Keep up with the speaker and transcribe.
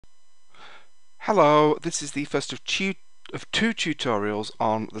Hello, this is the first of two tutorials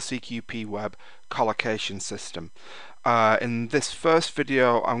on the CQPweb collocation system. In this first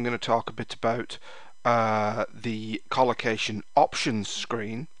video I'm going to talk a bit about the collocation options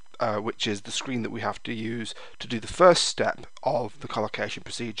screen, which is the screen that we have to use to do the first step of the collocation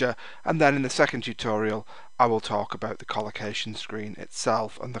procedure, and then in the second tutorial I will talk about the collocation screen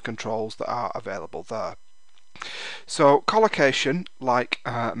itself and the controls that are available there. So collocation, like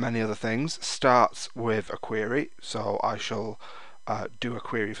many other things, starts with a query. So I shall do a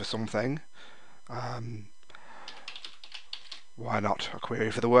query for something. Why not a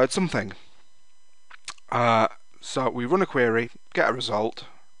query for the word something? So we run a query, get a result,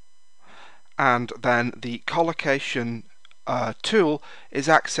 and then the collocation tool is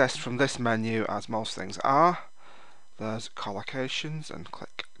accessed from this menu, as most things are. There's collocations and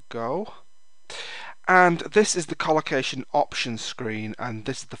click go. And this is the collocation options screen, and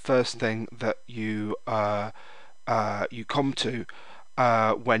this is the first thing that you come to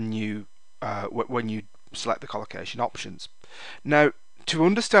when you select the collocation options. Now, to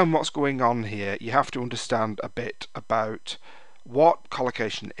understand what's going on here, you have to understand a bit about what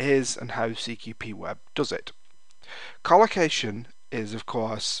collocation is and how CQPweb does it. Collocation is, of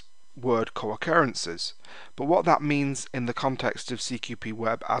course, word co-occurrences, but what that means in the context of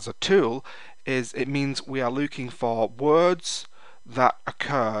CQPweb as a tool is it means we are looking for words that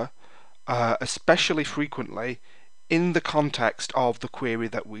occur especially frequently in the context of the query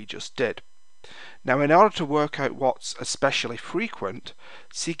that we just did. Now, in order to work out what's especially frequent,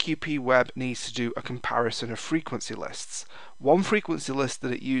 CQPweb needs to do a comparison of frequency lists. One frequency list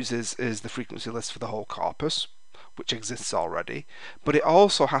that it uses is the frequency list for the whole corpus, which exists already, but it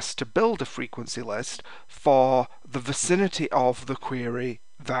also has to build a frequency list for the vicinity of the query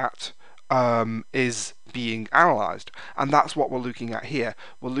that is being analysed, and that's what we're looking at here.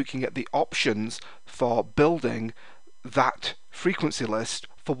 We're looking at the options for building that frequency list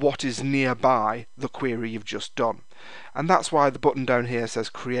for what is nearby the query you've just done, and that's why the button down here says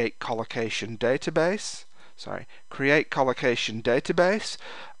create collocation database. Create collocation database,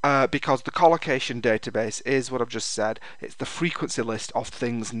 because the collocation database is what I've just said. It's the frequency list of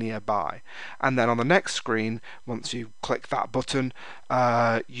things nearby. And then on the next screen, once you click that button,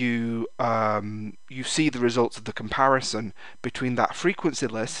 you see the results of the comparison between that frequency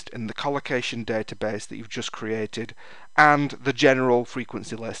list in the collocation database that you've just created and the general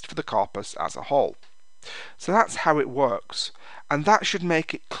frequency list for the corpus as a whole. So that's how it works, and that should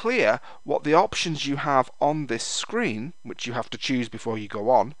make it clear what the options you have on this screen, which you have to choose before you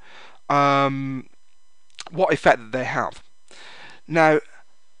go on, what effect that they have. Now,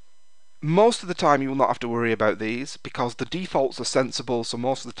 most of the time you will not have to worry about these because the defaults are sensible, so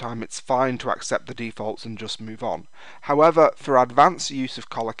most of the time it's fine to accept the defaults and just move on. However, for advanced use of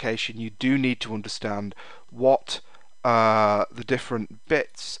collocation, you do need to understand what the different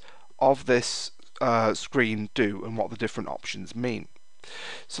bits of this screen do and what the different options mean.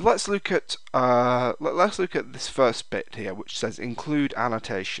 So let's look at this first bit here, which says include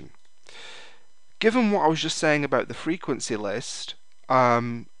annotation. Given what I was just saying about the frequency list,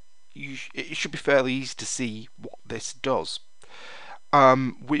 it should be fairly easy to see what this does.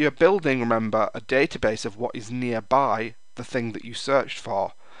 We are building, remember, a database of what is nearby the thing that you searched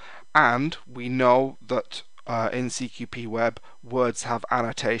for, and we know that in CQPweb words have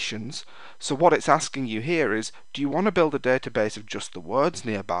annotations, so what it's asking you here is, do you want to build a database of just the words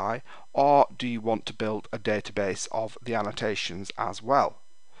nearby, or do you want to build a database of the annotations as well?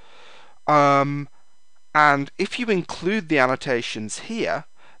 And if you include the annotations here,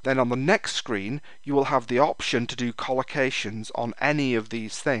 then on the next screen you will have the option to do collocations on any of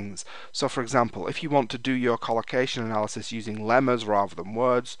these things. So for example, if you want to do your collocation analysis using lemmas rather than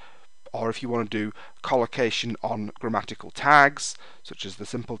words, or if you want to do collocation on grammatical tags, such as the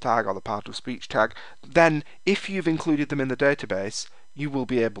simple tag or the part of speech tag, then if you've included them in the database, you will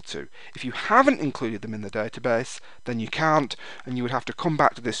be able to. If you haven't included them in the database, then you can't, and you would have to come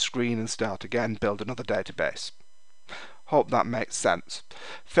back to this screen and start again, build another database. Hope that makes sense.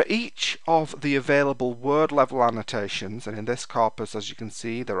 For each of the available word level annotations, and in this corpus, as you can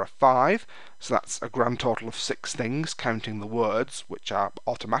see, there are 5, so that's a grand total of 6 things, counting the words, which are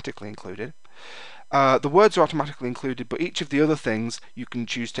automatically included. The words are automatically included, but each of the other things you can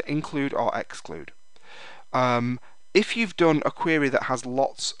choose to include or exclude. If you've done a query that has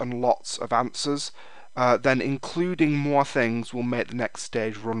lots and lots of answers, then including more things will make the next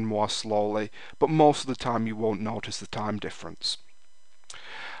stage run more slowly, but most of the time you won't notice the time difference.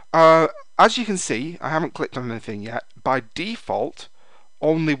 As you can see, I haven't clicked on anything yet. By default,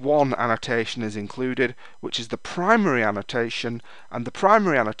 only one annotation is included, which is the primary annotation, and the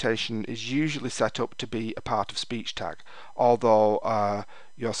primary annotation is usually set up to be a part of speech tag, although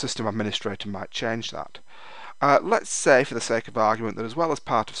your system administrator might change that. Let's say, for the sake of argument, that as well as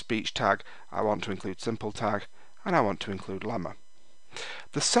part of speech tag, I want to include simple tag, and I want to include lemma.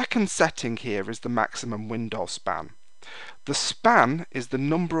 The second setting here is the maximum window span. The span is the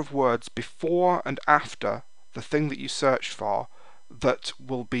number of words before and after the thing that you searched for that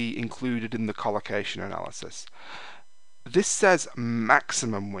will be included in the collocation analysis. This says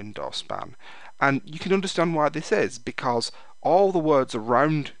maximum window span, and you can understand why this is, because all the words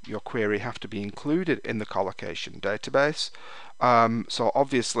around your query have to be included in the collocation database. So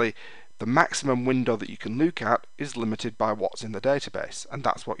obviously the maximum window that you can look at is limited by what's in the database, and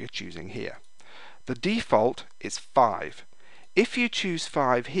that's what you're choosing here. The default is 5. If you choose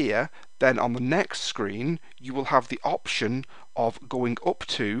 5 here, then on the next screen you will have the option of going up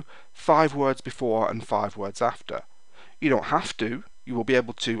to 5 words before and 5 words after. You don't have to. You will be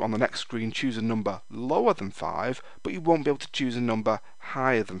able to, on the next screen, choose a number lower than 5, but you won't be able to choose a number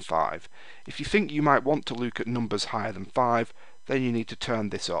higher than 5. If you think you might want to look at numbers higher than 5, then you need to turn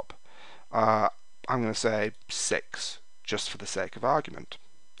this up. I'm going to say 6, just for the sake of argument.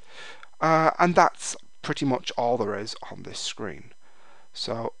 And that's pretty much all there is on this screen.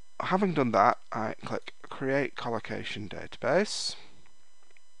 So, having done that, I click Create Collocation Database,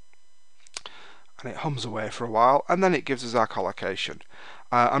 and it hums away for a while, and then it gives us our collocation.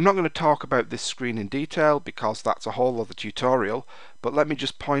 I'm not going to talk about this screen in detail because that's a whole other tutorial, but let me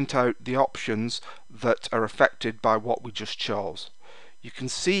just point out the options that are affected by what we just chose. You can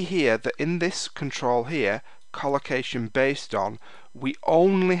see here that in this control here, collocation based on, we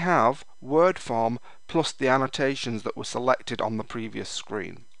only have word form plus the annotations that were selected on the previous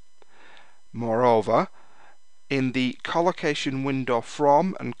screen. Moreover, in the collocation window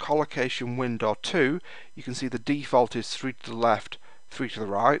from and collocation window to, you can see the default is 3 to the left, 3 to the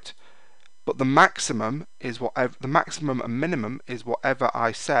right, but the maximum and minimum is whatever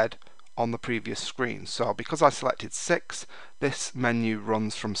I said on the previous screen. So because I selected 6, this menu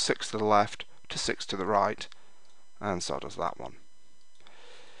runs from 6 to the left to 6 to the right, and so does that one.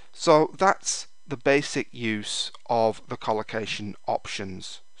 So that's the basic use of the collocation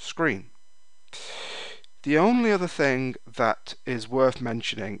options screen. The only other thing that is worth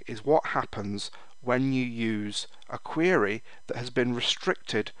mentioning is what happens when you use a query that has been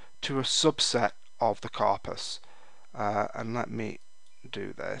restricted to a subset of the corpus. And let me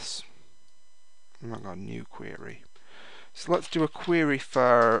do this. I've got a new query. So let's do a query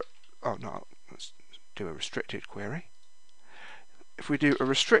for, let's do a restricted query. If we do a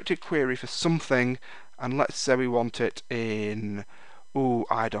restricted query for something, and let's say we want it in,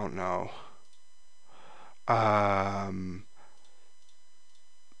 I don't know,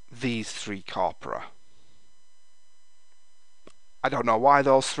 these 3 corpora. I don't know why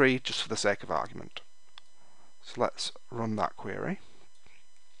those 3, just for the sake of argument. So let's run that query.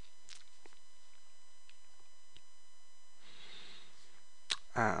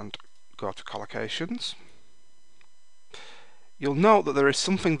 And go to collocations. You'll note that there is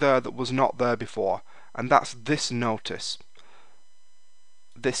something there that was not there before, and that's this notice,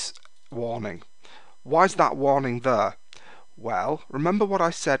 this warning. Why is that warning there? Well, remember what I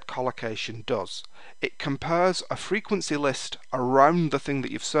said collocation does. It compares a frequency list around the thing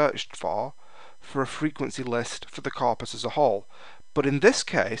that you've searched for a frequency list for the corpus as a whole. But in this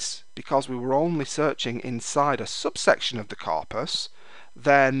case, because we were only searching inside a subsection of the corpus,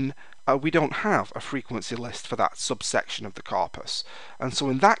 then we don't have a frequency list for that subsection of the corpus. And so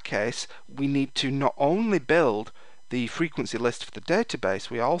in that case, we need to not only build the frequency list for the database,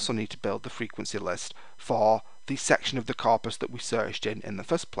 we also need to build the frequency list for the section of the corpus that we searched in the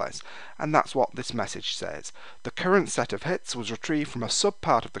first place. And that's what this message says. The current set of hits was retrieved from a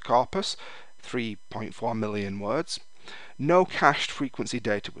subpart of the corpus, 3.4 million words. No cached frequency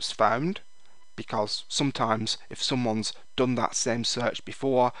data was found, because sometimes if someone's done that same search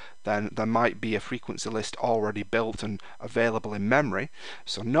before, then there might be a frequency list already built and available in memory.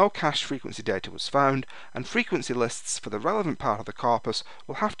 So no cached frequency data was found, and frequency lists for the relevant part of the corpus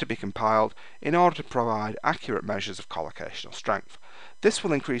will have to be compiled in order to provide accurate measures of collocational strength. This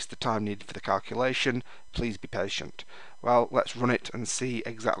will increase the time needed for the calculation. Please be patient. Well, let's run it and see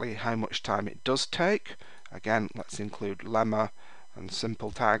exactly how much time it does take. Again, let's include lemma and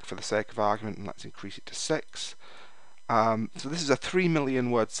simple tag for the sake of argument, and let's increase it to 6. So this is a 3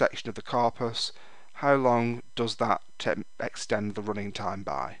 million word section of the corpus. How long does that extend the running time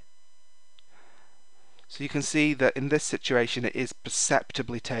by? So you can see that in this situation it is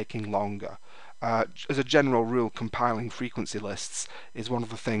perceptibly taking longer. as a general rule, compiling frequency lists is one of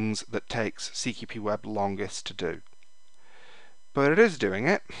the things that takes CQPweb longest to do. But it is doing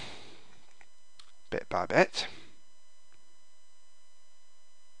it, bit by bit.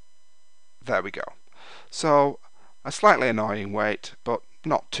 There we go. So, a slightly annoying wait, but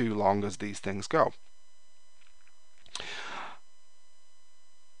not too long as these things go.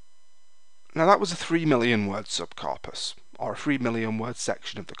 Now that was a 3 million word subcorpus, or a 3 million word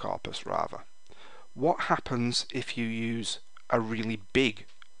section of the corpus rather. What happens if you use a really big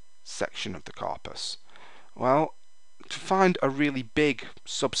section of the corpus? Well, to find a really big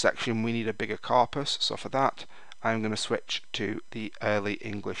subsection we need a bigger corpus, so for that I'm going to switch to the Early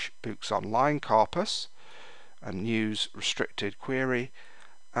English Books Online corpus and use restricted query,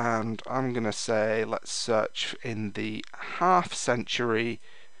 and I'm going to say let's search in the half century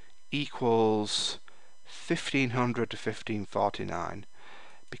equals 1500 to 1549,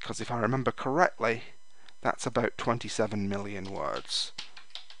 because if I remember correctly that's about 27 million words.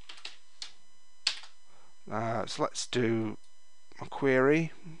 So let's do a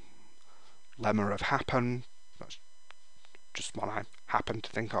query, lemma of happen, that's just one I happen to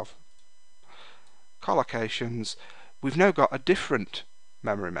think of. Collocations, we've now got a different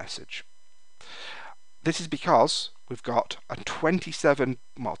memory message. This is because we've got a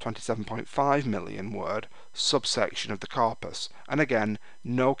 27.5 million word subsection of the corpus, and again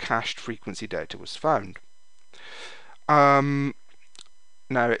no cached frequency data was found. Now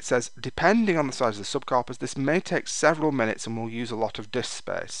it says, depending on the size of the subcorpus, this may take several minutes and will use a lot of disk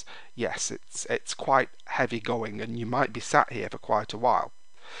space. Yes, it's quite heavy going and you might be sat here for quite a while.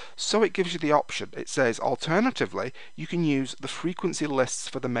 So it gives you the option. It says, alternatively, you can use the frequency lists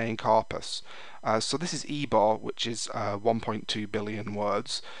for the main corpus. So this is EBOR, which is 1.2 billion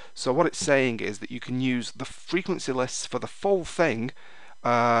words. So what it's saying is that you can use the frequency lists for the full thing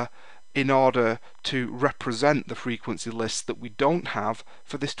in order to represent the frequency lists that we don't have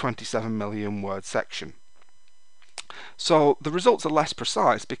for this 27 million word section. So the results are less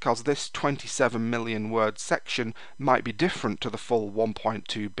precise because this 27 million word section might be different to the full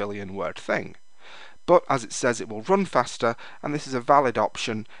 1.2 billion word thing. But as it says, it will run faster, and this is a valid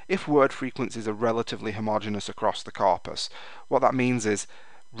option if word frequencies are relatively homogeneous across the corpus. What that means is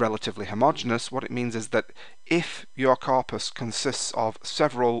relatively homogeneous. What it means is that if your corpus consists of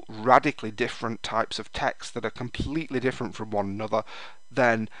several radically different types of text that are completely different from one another,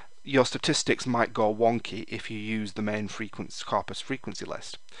 then your statistics might go wonky if you use the main corpus frequency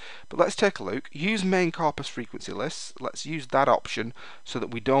list. But let's take a look. Use main corpus frequency lists. Let's use that option so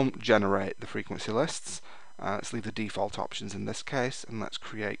that we don't generate the frequency lists. Let's leave the default options in this case, and let's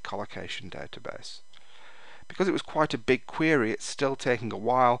create collocation database. Because it was quite a big query, it's still taking a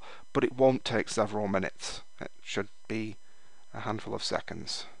while, but it won't take several minutes. It should be a handful of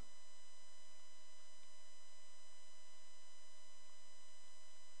seconds.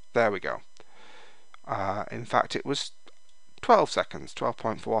 There we go. In fact, it was 12 seconds,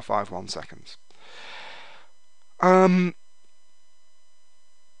 12.451 seconds. But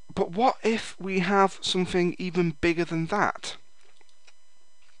what if we have something even bigger than that?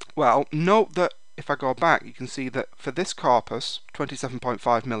 Well, note that if I go back, you can see that for this corpus,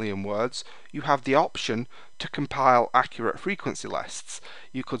 27.5 million words, you have the option to compile accurate frequency lists.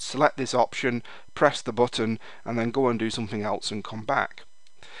 You could select this option, press the button, and then go and do something else and come back.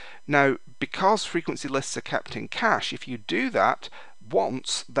 Now, because frequency lists are kept in cache, if you do that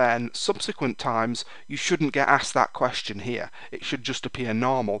once, then subsequent times you shouldn't get asked that question here. It should just appear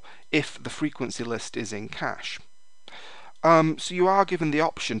normal if the frequency list is in cache. So you are given the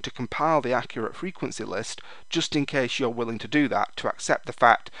option to compile the accurate frequency list just in case you're willing to do that, to accept the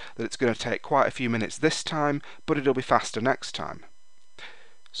fact that it's going to take quite a few minutes this time, but it'll be faster next time.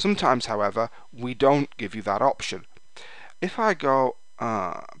 Sometimes, however, we don't give you that option. If I go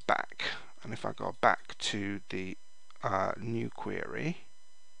back, and if I go back to the new query,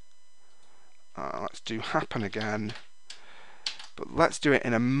 let's do happen again, but let's do it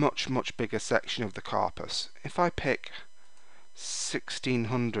in a much bigger section of the corpus. If I pick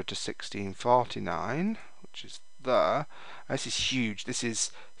 1600 to 1649, which is there, this is huge. This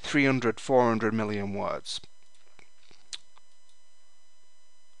is 400 million words.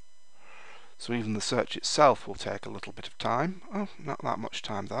 So even the search itself will take a little bit of time. Oh, not that much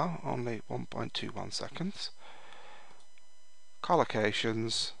time though, only 1.21 seconds.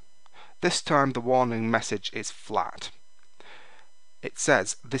 Collocations. This time the warning message is flat. It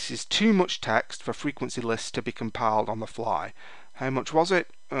says, this is too much text for frequency lists to be compiled on the fly. How much was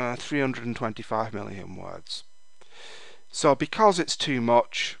it? 325 million words. So because it's too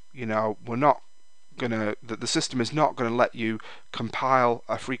much, we're not the system is not gonna let you compile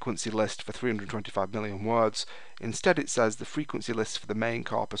a frequency list for 325 million words. Instead, it says the frequency list for the main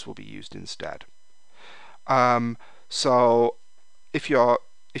corpus will be used instead. So if you're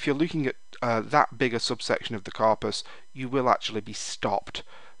looking at that bigger subsection of the corpus, you will actually be stopped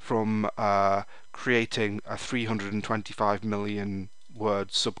from creating a 325 million word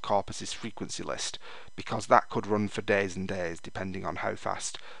subcorpus's frequency list, because that could run for days and days depending on how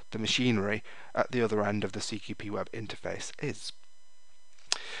fast the machinery at the other end of the CQPweb interface is.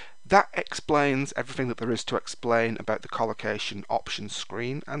 That explains everything that there is to explain about the collocation options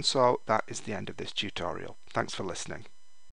screen, and so that is the end of this tutorial. Thanks for listening.